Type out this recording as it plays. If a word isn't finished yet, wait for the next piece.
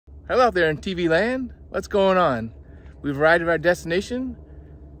Hello out there in TV land. What's going on? We've arrived at our destination,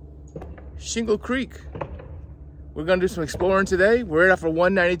 Shingle Creek. We're gonna do some exploring today. We're right off of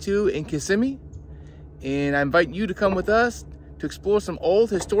 192 in Kissimmee, and I invite you to come with us to explore some old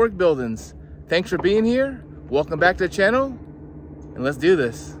historic buildings. Thanks for being here. Welcome back to the channel, and let's do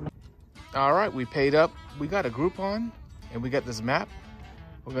this. All right, we paid up. We got a Groupon, and we got this map.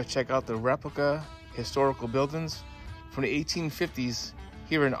 We're gonna check out the replica historical buildings from the 1850s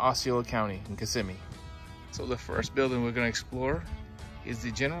here in Osceola County in Kissimmee. So the first building we're gonna explore is the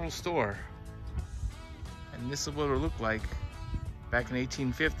general store. And this is what it looked like back in the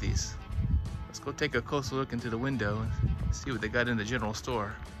 1850s. Let's go take a closer look into the window and see what they got in the general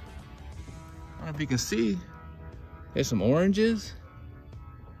store. I don't know if you can see, there's some oranges,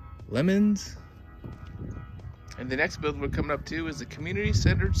 lemons. And the next building we're coming up to is the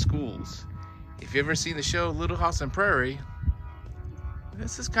community-centered schools. If you've ever seen the show Little House on Prairie,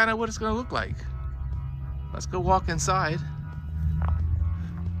 this is kind of what it's gonna look like. Let's go walk inside.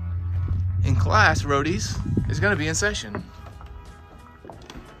 In class, roadies, is gonna be in session.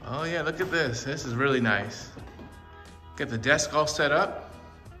 Oh yeah, look at this. This is really nice. Get the desk all set up.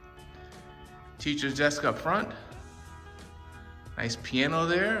 Teacher's desk up front. Nice piano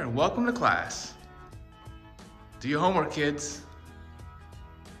there, and welcome to class. Do your homework, kids.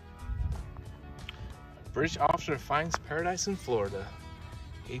 British officer finds paradise in Florida.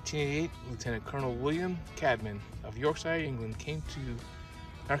 1888, Lieutenant Colonel William Cadman of Yorkshire, England, came to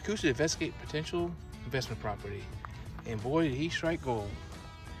Narcoossee to investigate potential investment property. And boy, did he strike gold.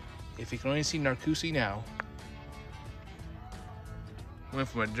 If you can only see Narcoossee now. Went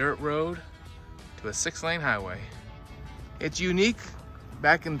from a dirt road to a 6-lane highway. It's unique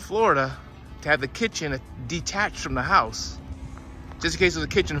back in Florida to have the kitchen detached from the house. Just in case of the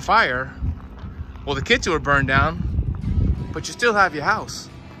kitchen fire, well, the kitchen would burn down, but you still have your house.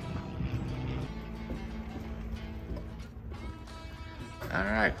 All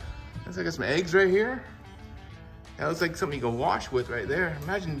right, looks like I got some eggs right here. That looks like something you can wash with right there.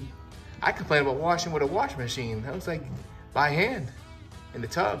 Imagine, I complain about washing with a washing machine. That looks like by hand in the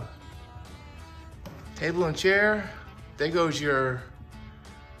tub. Table and chair. There goes your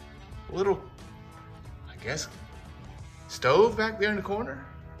little, I guess, stove back there in the corner.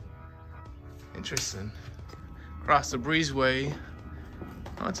 Interesting. Across the breezeway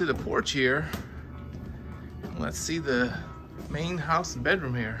onto the porch here. Let's see the main house and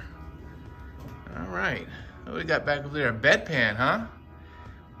bedroom here. All right, what we got back over there? A bedpan, huh?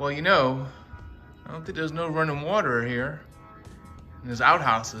 Well, you know, I don't think there's no running water here. And there's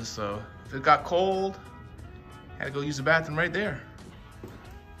outhouses, so if it got cold, had to go use the bathroom right there.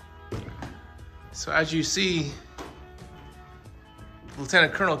 So as you see,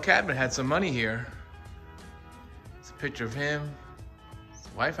 Lieutenant Colonel Cadman had some money here. It's a picture of him,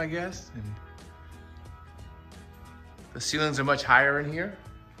 his wife, I guess. And the ceilings are much higher in here.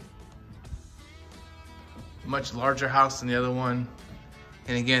 Much larger house than the other one.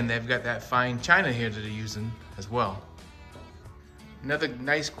 And again, they've got that fine china here that they're using as well. Another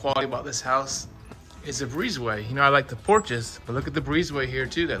nice quality about this house is the breezeway. You know, I like the porches, but look at the breezeway here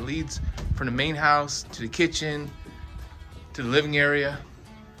too that leads from the main house to the kitchen, to the living area.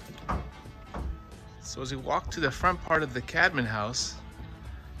 So as we walk to the front part of the Cadman house,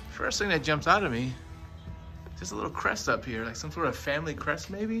 first thing that jumps out at me, just a little crest up here, like some sort of family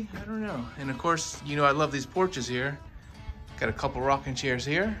crest maybe? I don't know. And of course, you know I love these porches here. Got a couple rocking chairs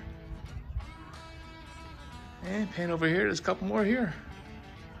here. And pan over here, there's a couple more here.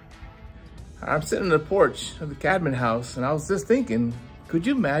 I'm sitting on the porch of the Cadman house, and I was just thinking, could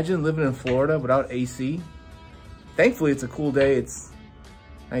you imagine living in Florida without AC? Thankfully, it's a cool day. It's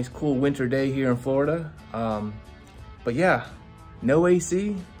a nice, cool winter day here in Florida. But yeah, no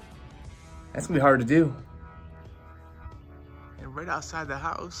AC, that's gonna be hard to do. And right outside the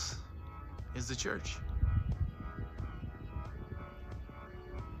house is the church.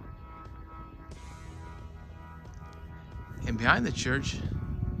 And behind the church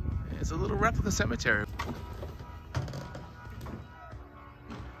is a little replica cemetery.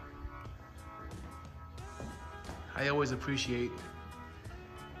 I always appreciate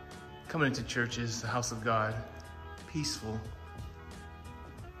coming into churches, the house of God, peaceful.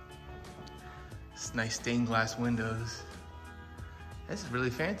 It's nice stained glass windows. This is really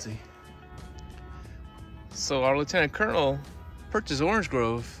fancy. So our Lieutenant Colonel purchased Orange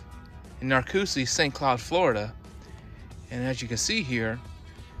Grove in Narcoossee, St. Cloud, Florida. And as you can see here,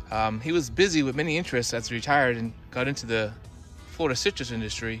 he was busy with many interests as he retired and got into the Florida citrus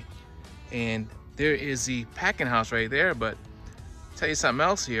industry. And there is the packing house right there, but I'll tell you something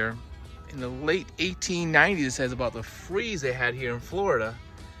else here. In the late 1890s, it says about the freeze they had here in Florida.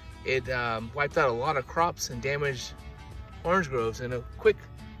 It wiped out a lot of crops and damaged orange groves. And a quick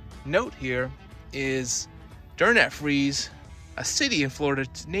note here is during that freeze, a city in Florida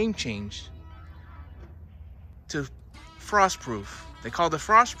name changed to Frostproof. They called it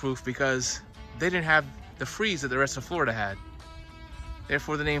Frostproof because they didn't have the freeze that the rest of Florida had.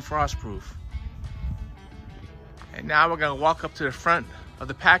 Therefore the name Frostproof. And now we're gonna walk up to the front of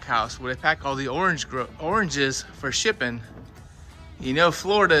the pack house where they pack all the oranges for shipping. You know,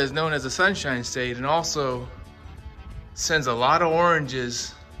 Florida is known as the Sunshine State and also sends a lot of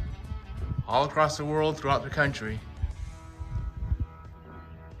oranges all across the world, throughout the country.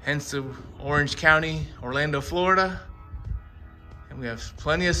 Hence the Orange County, Orlando, Florida. And we have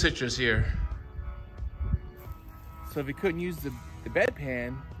plenty of citrus here. So if you couldn't use the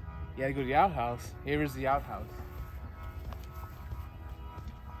bedpan, you had to go to the outhouse. Here is the outhouse.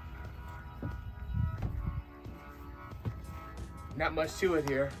 Not much to it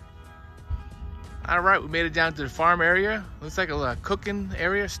here. All right, we made it down to the farm area. Looks like a cooking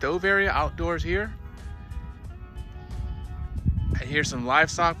area, stove area, outdoors here. I hear some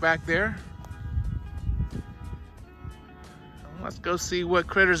livestock back there. Let's go see what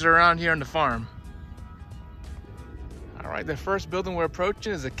critters are around here on the farm. All right, the first building we're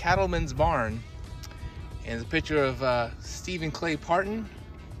approaching is a cattleman's barn. And it's a picture of Stephen Clay Parton.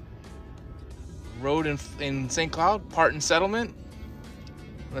 Road in St. Cloud, Parton Settlement.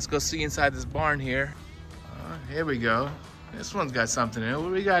 Let's go see inside this barn here. Here we go. This one's got something in it. What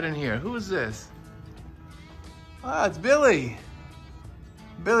do we got in here? Who is this? Ah, it's Billy.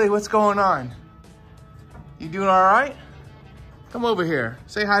 Billy, what's going on? You doing all right? Come over here.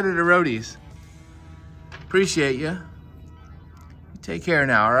 Say hi to the roadies. Appreciate you. Take care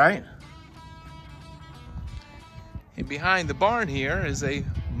now, all right? And behind the barn here is a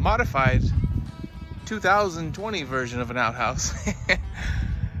modified 2020 version of an outhouse.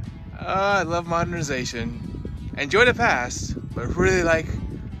 I love modernization. Enjoy the past, but really like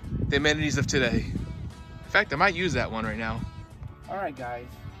the amenities of today. In fact, I might use that one right now. All right, guys.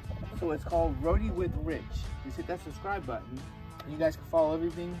 So it's called Roadie with Rich. Just hit that subscribe button, and you guys can follow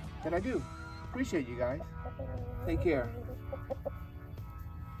everything that I do. Appreciate you guys. Take care.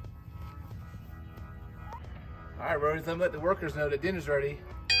 All right, Roadies, let me let the workers know that dinner's ready.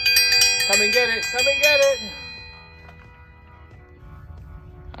 Come and get it. Come and get it.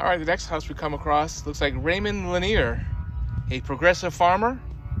 All right, the next house we come across looks like Raymond Lanier, a progressive farmer.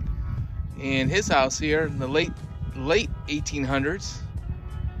 And his house here in the late 1800s.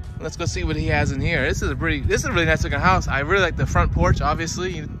 Let's go see what he has in here. This is a really nice looking house. I really like the front porch,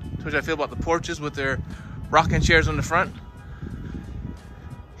 obviously. Which I feel about the porches with their rocking chairs on the front.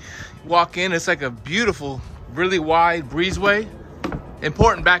 Walk in, it's like a beautiful, really wide breezeway.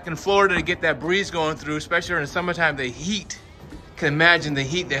 Important back in Florida to get that breeze going through, especially in the summertime, the heat. Can imagine the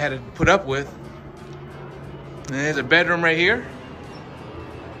heat they had to put up with. And there's a bedroom right here.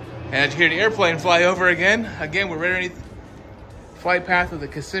 And I hear the airplane fly over again. Again, we're right underneath the flight path of the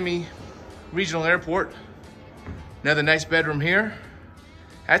Kissimmee Regional Airport. Another nice bedroom here.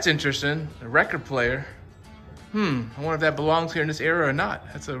 That's interesting. A record player. I wonder if that belongs here in this area or not.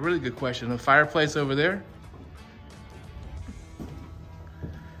 That's a really good question. A fireplace over there.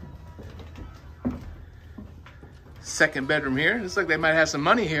 Second bedroom here. Looks like they might have some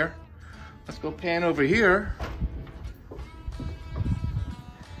money here. Let's go pan over here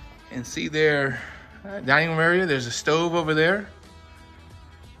and see their dining room area. There's a stove over there.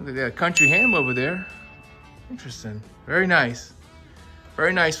 Look at that country ham over there. Interesting. Very nice.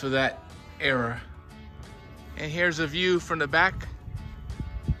 Very nice for that era. And here's a view from the back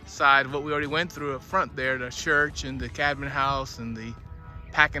side of what we already went through up front there, the church and the cabin house and the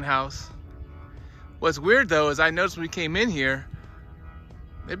packing house. What's weird though is I noticed when we came in here,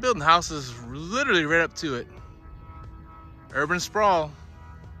 they're building houses literally right up to it. Urban sprawl.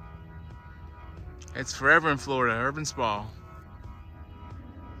 It's forever in Florida, urban sprawl.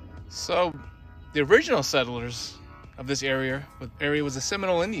 So the original settlers of this area was the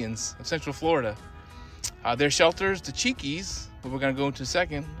Seminole Indians of Central Florida. Their shelters, the Cheekies, what we're gonna go into in a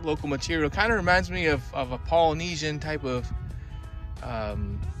second, local material, kind of reminds me of a Polynesian type of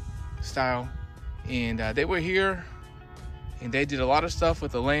style. And they were here and they did a lot of stuff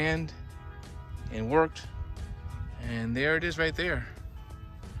with the land and worked. And there it is right there.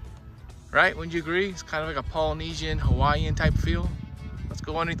 Right, wouldn't you agree? It's kind of like a Polynesian, Hawaiian type feel. Let's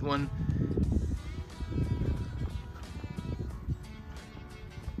go underneath one.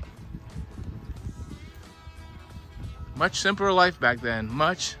 Much simpler life back then,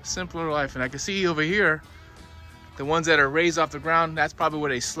 much simpler life. And I can see over here, the ones that are raised off the ground, that's probably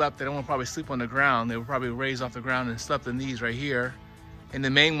where they slept. They don't want to probably sleep on the ground. They were probably raised off the ground and slept in these right here. And the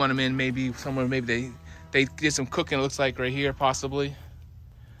main one I'm in may be somewhere, maybe they did some cooking, it looks like right here, possibly.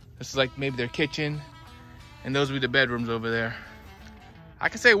 This is like maybe their kitchen. And those would be the bedrooms over there. I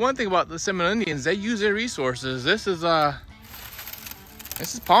can say one thing about the Seminole Indians, they use their resources. This is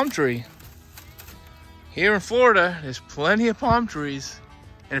palm tree. Here in Florida, there's plenty of palm trees.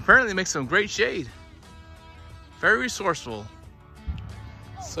 And apparently it makes some great shade. Very resourceful.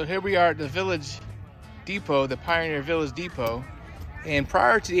 So here we are at the village depot, the Pioneer Village Depot. And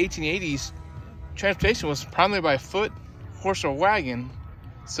prior to the 1880s, transportation was primarily by foot, horse, or wagon.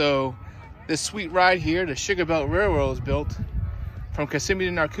 So this sweet ride here, the Sugar Belt Railroad, was built from Kissimmee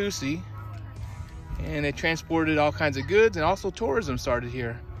to Narcoossee. And it transported all kinds of goods, and also tourism started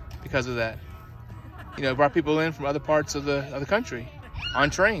here because of that. You know, it brought people in from other parts of the country on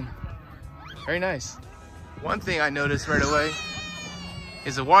train. Very nice. One thing I noticed right away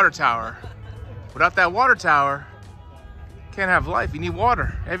is a water tower. Without that water tower, you can't have life. You need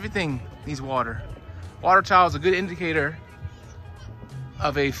water. Everything needs water. Water tower is a good indicator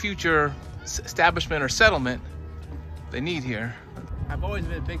of a future establishment or settlement they need here. I've always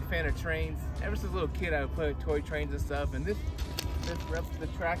been a big fan of trains. Ever since a little kid, I would play with toy trains and stuff. And this reps the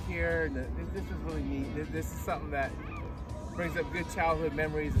track here. And this is really neat. This is something that brings up good childhood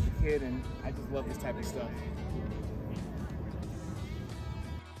memories as a kid, and I just love this type of stuff.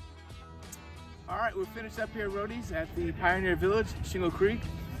 All right, we're finished up here, roadies, at the Pioneer Village, Shingle Creek.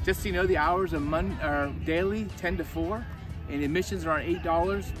 Just so you know, the hours are daily, 10 to 4, and admissions are around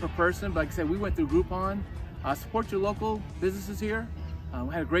 $8 per person. But like I said, we went through Groupon. Support your local businesses here.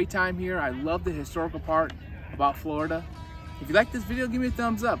 We had a great time here. I love the historical part about Florida. If you like this video, give me a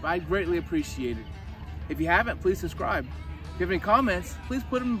thumbs up. I'd greatly appreciate it. If you haven't, please subscribe. If you have any comments, please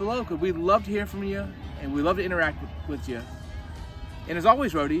put them below, because we'd love to hear from you and we love to interact with you. And as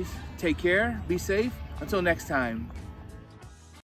always, roadies, take care, be safe. Until next time.